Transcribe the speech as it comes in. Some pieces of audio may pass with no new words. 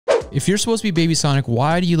If you're supposed to be Baby Sonic,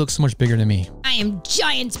 why do you look so much bigger than me? I am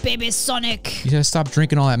giant Baby Sonic. You gotta stop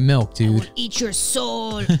drinking all that milk, dude. Eat your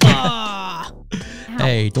soul. Ah.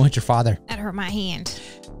 Hey, don't hit your father. That hurt my hand.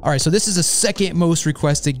 All right, so this is the second most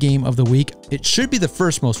requested game of the week. It should be the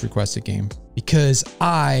first most requested game because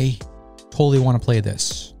I totally want to play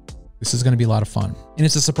this. This is going to be a lot of fun. And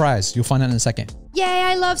it's a surprise. You'll find out in a second. Yay,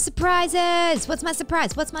 I love surprises. What's my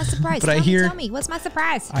surprise? What's my surprise? But tell me, what's my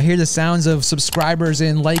surprise? I hear the sounds of subscribers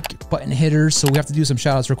and like button hitters, so we have to do some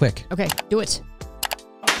shout outs real quick. Okay, do it.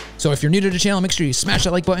 So if you're new to the channel, make sure you smash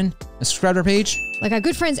that like button and subscribe to our page. Like our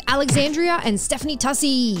good friends Alexandria and Stephanie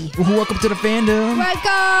Tussie. Welcome to the fandom.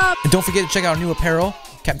 Welcome. And don't forget to check out our new apparel,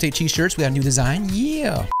 Captain Tates t-shirts. We got a new design.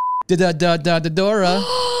 Yeah. Dora.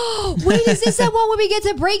 Wait, is this that one where we get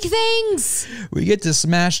to break things? We get to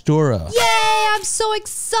smash Dora. Yay, I'm so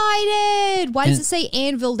excited. Why does it say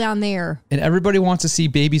anvil down there? And everybody wants to see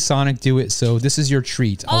Baby Sonic do it, so this is your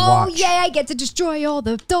treat. I'll watch. Yay, I get to destroy all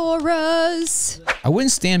the Doras. I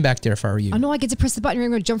wouldn't stand back there if I were you. Oh no, I get to press the button. I'm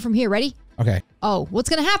going to jump from here. Ready? Okay. Oh, what's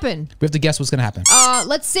going to happen? We have to guess what's going to happen.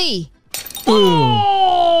 Let's see. Boom.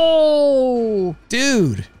 Oh!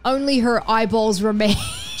 Dude. Only her eyeballs remain.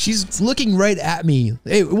 She's looking right at me.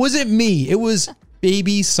 It wasn't me. It was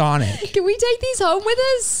Baby Sonic. Can we take these home with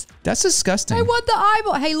us? That's disgusting. I want the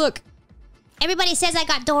eyeball. Hey, look. Everybody says I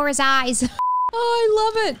got Dora's eyes.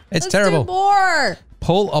 Oh, I love it. It's terrible. Do more.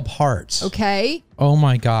 Pull apart. Okay. Oh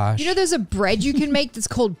my gosh. You know there's a bread you can make that's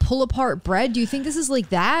called pull apart bread? Do you think this is like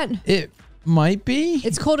that? It might be.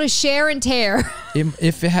 It's called a share and tear.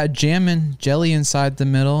 If it had jam and jelly inside the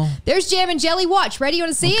middle. There's jam and jelly. Watch. Ready? You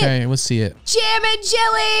want to see it? Okay, let's see it. Jam and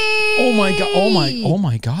jelly. Oh my god. Oh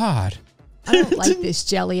my god. I don't like this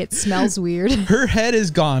jelly. It smells weird. Her head is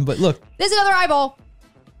gone, but look. There's another eyeball.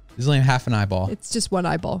 There's only half an eyeball. It's just one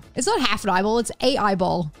eyeball. It's not half an eyeball. It's a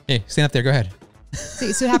eyeball. Hey, stand up there. Go ahead. See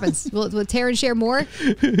what happens. Will it tear and share more?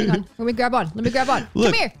 Hang on. Let me grab on. Look.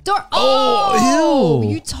 Come here. Dora. Oh, ew.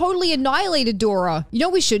 You totally annihilated Dora. You know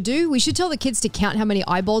what we should do? We should tell the kids to count how many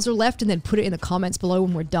eyeballs are left and then put it in the comments below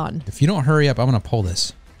when we're done. If you don't hurry up, I'm going to pull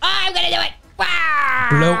this. I'm going to do it. Wow.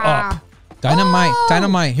 Blow up. Dynamite. Oh.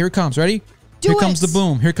 Dynamite. Here it comes. Ready? Here comes the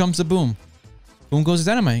boom. Here comes the boom. Boom goes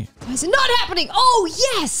the dynamite. Why is it not happening? Oh,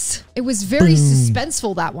 yes. It was very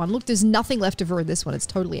suspenseful, that one. Look, there's nothing left of her in this one. It's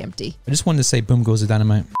totally empty. I just wanted to say boom goes the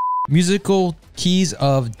dynamite. Musical keys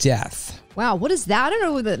of death. Wow, what is that? I don't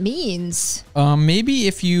know what that means. Maybe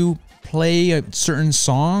if you play a certain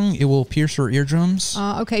song, it will pierce her eardrums.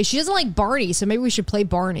 Okay, she doesn't like Barney, so maybe we should play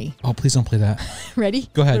Barney. Oh, please don't play that. Ready?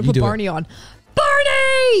 Go ahead, you put do Barney on.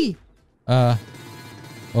 Barney! Oh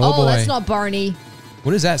boy. That's not Barney.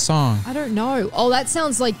 What is that song? I don't know. Oh, that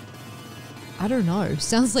sounds like, I don't know.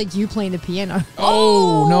 Sounds like you playing the piano.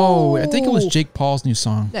 Oh, no. I think it was Jake Paul's new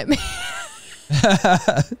song.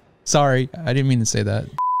 Sorry, I didn't mean to say that.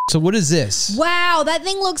 So what is this? Wow, that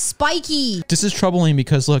thing looks spiky. This is troubling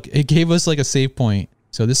because look, it gave us like a save point.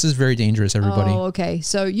 So this is very dangerous, everybody. Oh, okay.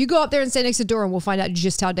 So you go up there and stand next to Dora and we'll find out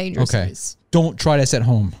just how dangerous it is. Don't try this at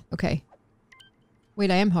home. Okay. Wait,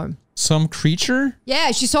 I am home. Some creature?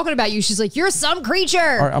 Yeah, she's talking about you. She's like, you're some creature.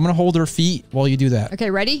 All right, I'm going to hold her feet while you do that. Okay,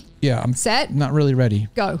 ready? Yeah, I'm set. Not really ready.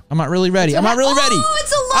 Go. I'm not really ready. I'm not really ready. Oh,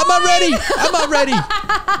 it's alive. I'm not ready. I'm not ready.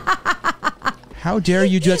 How dare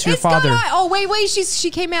you do that to your father? Oh, wait. She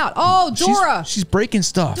came out. Oh, Dora. She's breaking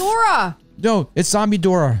stuff. Dora. No, it's zombie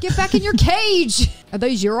Dora. Get back in your cage. Are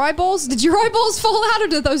those your eyeballs? Did your eyeballs fall out or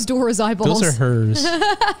did those Dora's eyeballs? Those are hers.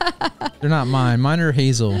 They're not mine. Mine are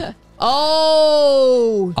Hazel.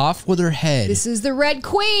 Oh. Off with her head. This is the Red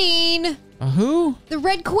Queen. Who? The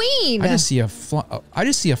Red Queen. I just see a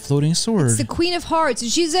floating sword. It's the Queen of Hearts. And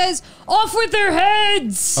she says, off with their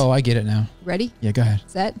heads. Oh, I get it now. Ready? Yeah, go ahead.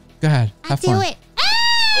 Set. Go ahead. Have fun. Do it.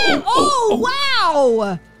 Oh,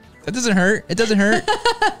 wow. That doesn't hurt. It doesn't hurt.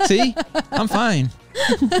 See? I'm fine.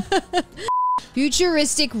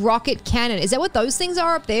 Futuristic rocket cannon. Is that what those things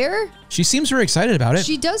are up there? She seems very excited about it.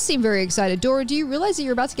 She does seem very excited. Dora, do you realize that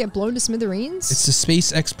you're about to get blown to smithereens? It's the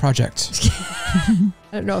SpaceX project. I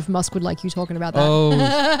don't know if Musk would like you talking about that.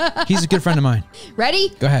 Oh, he's a good friend of mine. Ready?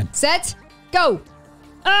 Go ahead. Set. Go.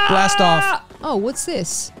 Blast off. Oh, what's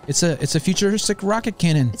this? It's a futuristic rocket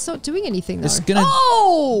cannon. It's not doing anything though. It's gonna.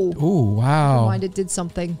 Oh! Oh, wow. Never mind, it did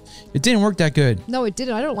something. It didn't work that good. No, it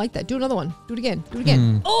didn't. I don't like that. Do another one. Do it again. Do it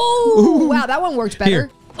again. Oh! Wow, that one worked better.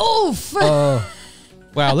 Here. Oof!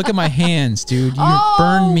 Wow, look at my hands, dude. You oh,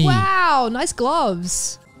 burned me. Wow, nice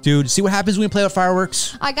gloves. Dude, see what happens when you play with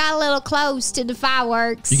fireworks? I got a little close to the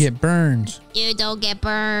fireworks. You get burned. You don't get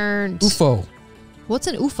burned. UFO. What's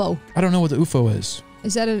an UFO? I don't know what the UFO is.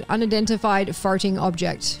 Is that an unidentified farting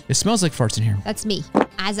object? It smells like farts in here. That's me.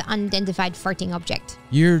 as an unidentified farting object.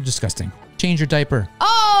 You're disgusting. Change your diaper.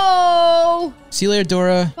 Oh! See you later,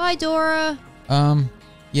 Dora. Bye, Dora.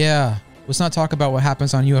 Yeah. Let's not talk about what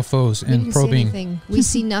happens on UFOs and We didn't see probing. anything. We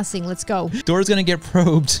see nothing. Let's go. Dora's gonna get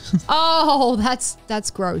probed. Oh,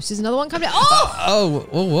 that's gross. There's another one coming down. Oh!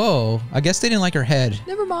 Whoa. I guess they didn't like her head.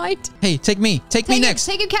 Never mind. Hey, take me. Take me next.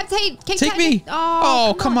 Take it, Captain Tate. Take me.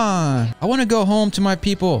 Oh, come on. I want to go home to my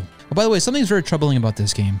people. Oh, by the way, something's very troubling about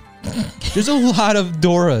this game. There's a lot of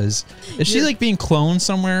Doras. Is she like being cloned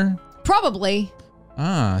somewhere? Probably.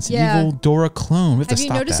 Ah, it's an evil Dora clone. We have to you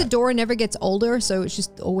stop noticed that. that Dora never gets older, so it's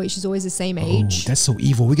just she's always the same Oh, age. that's so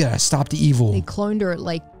evil. We gotta stop the evil. They cloned her at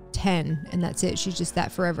like 10, and that's it. She's just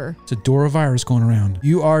that forever. It's a Dora virus going around.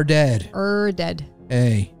 You are dead. Dead.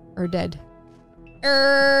 Hey. Dead.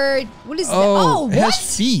 What is that? Oh, What? it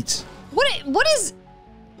has feet. What is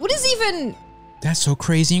even? That's so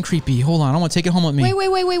crazy and creepy. Hold on, I want to take it home with me. Wait a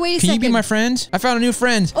Can second. you be my friend? I found a new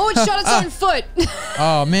friend. Oh, it shot its own foot.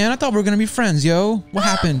 Oh man, I thought we were gonna be friends, yo. What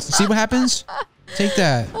happened? See what happens? Take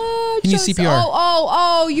that. Can you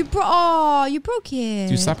CPR? You broke it.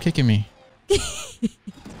 Dude, stop kicking me.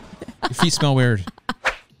 Your feet smell weird.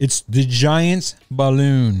 It's the giant's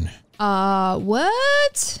balloon.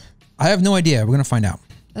 What? I have no idea. We're gonna find out.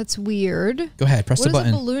 That's weird. Go ahead, press the What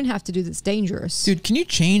button. does a balloon have to do that's dangerous? Dude, can you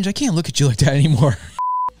change? I can't look at you like that anymore.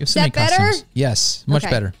 You have so many better? costumes. Yes, much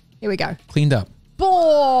better. Here we go. Cleaned up.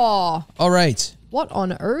 Boah. All right. What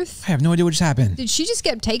on earth? I have no idea what just happened. Did she just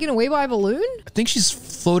get taken away by a balloon? I think she's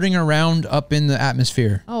floating around up in the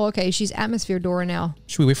atmosphere. Oh, okay. She's atmosphere Dora now.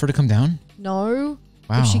 Should we wait for her to come down? No.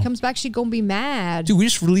 Wow. If she comes back, she's gonna be mad. Dude, we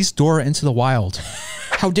just released Dora into the wild.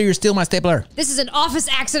 How dare you steal my stapler? This is an office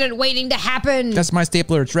accident waiting to happen. That's my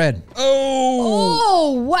stapler. It's red. Oh.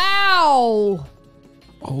 Oh, wow.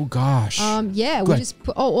 Oh, gosh. Yeah, Go we ahead. just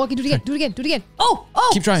put, okay, do it again. Oh.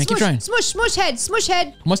 Keep trying, keep trying. Smush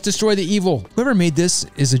head. Must destroy the evil. Whoever made this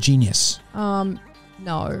is a genius. No.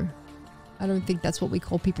 I don't think that's what we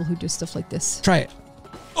call people who do stuff like this. Try it.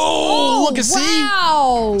 Oh, look and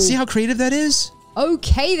wow. see how creative that is?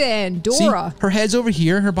 Okay then, Dora. See, her head's over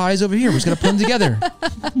here, her body's over here. We're just gonna put them together.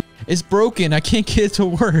 It's broken. I can't get it to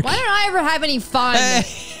work. Why don't I ever have any fun? Hey.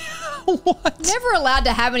 What? Never allowed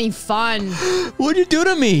to have any fun. What'd you do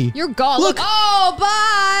to me? You're gone. Look. Oh,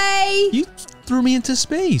 bye. You threw me into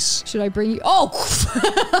space. Should I bring you? Oh.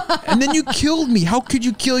 And then you killed me. How could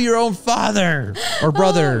you kill your own father or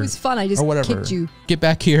brother? It was fun. I just or whatever. kicked you. Get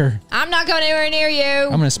back here. I'm not going anywhere near you.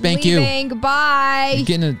 I'm gonna spank you. Leaving. Goodbye. You're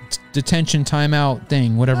getting a detention timeout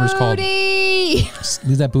thing, whatever it's called. Booty. Just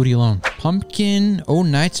leave that booty alone. Pumpkin, oh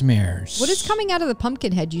nightmares. What is coming out of the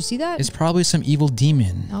pumpkin head? You see that? It's probably some evil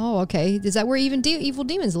demon. Oh, okay. Is that where even evil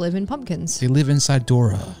demons live, in pumpkins? They live inside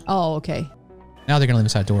Dora. Oh, okay. Now they're gonna live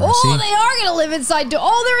inside Dora. Oh, see? they are going to live inside.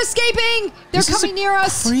 Oh, they're escaping. They're coming near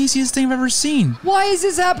us. Craziest thing I've ever seen. Why is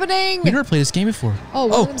this happening? We never played this game before. Oh,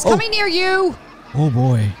 one of them's coming near you. Oh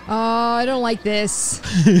boy. I don't like this.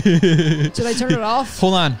 Should I turn it off?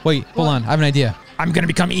 Hold on. Wait, hold on. I have an idea. I'm gonna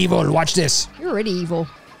become evil. Watch this. You're already evil.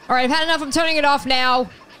 All right, I've had enough. I'm turning it off now.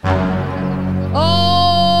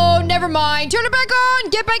 Oh, never mind. Turn it back on.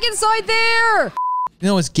 Get back inside there.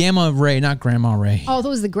 No, it's Gamma Ray, not Grandma Ray. Oh, that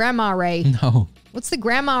was the grandma ray. No. What's the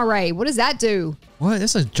grandma ray? What does that do? What?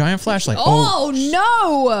 That's a giant flashlight. Oh,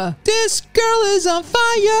 no. This girl is on fire.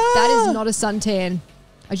 That is not a suntan.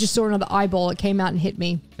 I just saw another eyeball. It came out and hit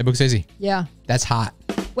me. Hey, Book Stacey. Yeah. That's hot.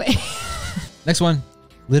 Wait. Next one.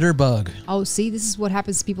 Litter bug. Oh, see, this is what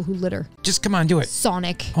happens to people who litter. Just come on, do it.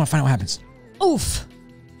 Sonic. I want to find out what happens. Oof.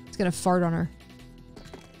 It's going to fart on her.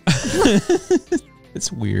 It's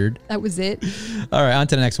weird. That was it. All right, on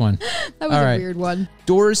to the next one. That was a weird one.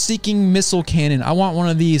 Door seeking missile cannon. I want one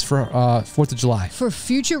of these for 4th of July. For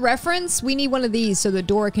future reference, we need one of these so the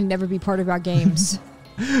Dora can never be part of our games.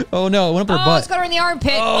 Oh no, it went up her butt. It's got her in the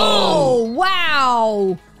armpit. Oh,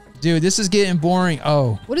 wow. Dude, this is getting boring.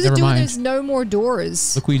 Oh, What does it do when there's no more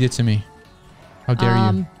doors? Look what you did to me. How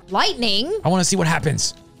dare you? Lightning. I want to see what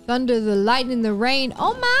happens. Thunder, the lightning, the rain.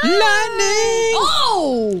 Oh my. Lightning.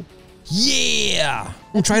 Oh. Yeah.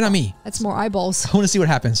 Try it on me. That's more eyeballs. I want to see what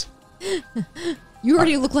happens. You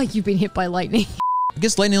already look like you've been hit by lightning. I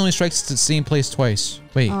guess lightning only strikes the same place twice.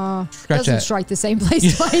 Wait, scratch Doesn't that. strike the same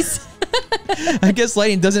place twice. I guess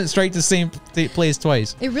lightning doesn't strike the same place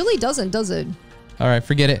twice. It really doesn't, does it? All right,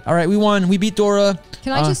 forget it. All right, we won. We beat Dora.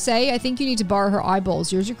 Can I just say, I think you need to borrow her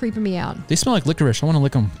eyeballs. Yours are creeping me out. They smell like licorice. I want to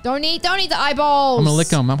lick them. Don't eat the eyeballs. I'm gonna lick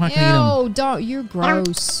them. I'm not gonna eat them. Ew, don't. You're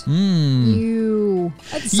gross. Mmm. Ew.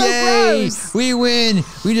 That's so Yay! gross. We win.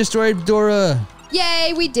 We destroyed Dora.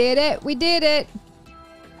 Yay, we did it. We did it.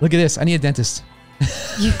 Look at this. I need a dentist.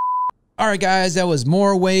 All right, guys, that was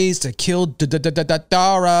more ways to kill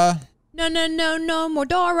Dora. No more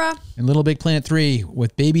Dora. And Little Big Planet 3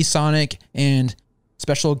 with Baby Sonic and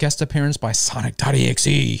special guest appearance by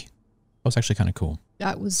Sonic.exe. That was actually kind of cool.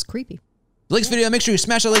 That was creepy. The next video, make sure you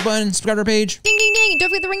smash that like button, subscribe to our page. Ding, ding, ding. And don't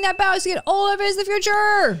forget to ring that bell so you get all of it in the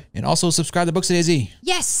future. And also subscribe to Books at AZ.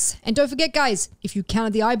 Yes. And don't forget, guys, if you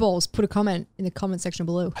counted the eyeballs, put a comment in the comment section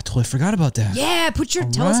below. I totally forgot about that. Yeah,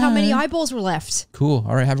 tell us how many eyeballs were left. Cool.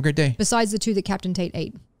 All right, have a great day. Besides the 2 that Captain Tate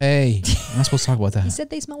ate. Hey, I'm not supposed to talk about that. He said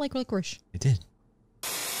they smell like licorice. It did.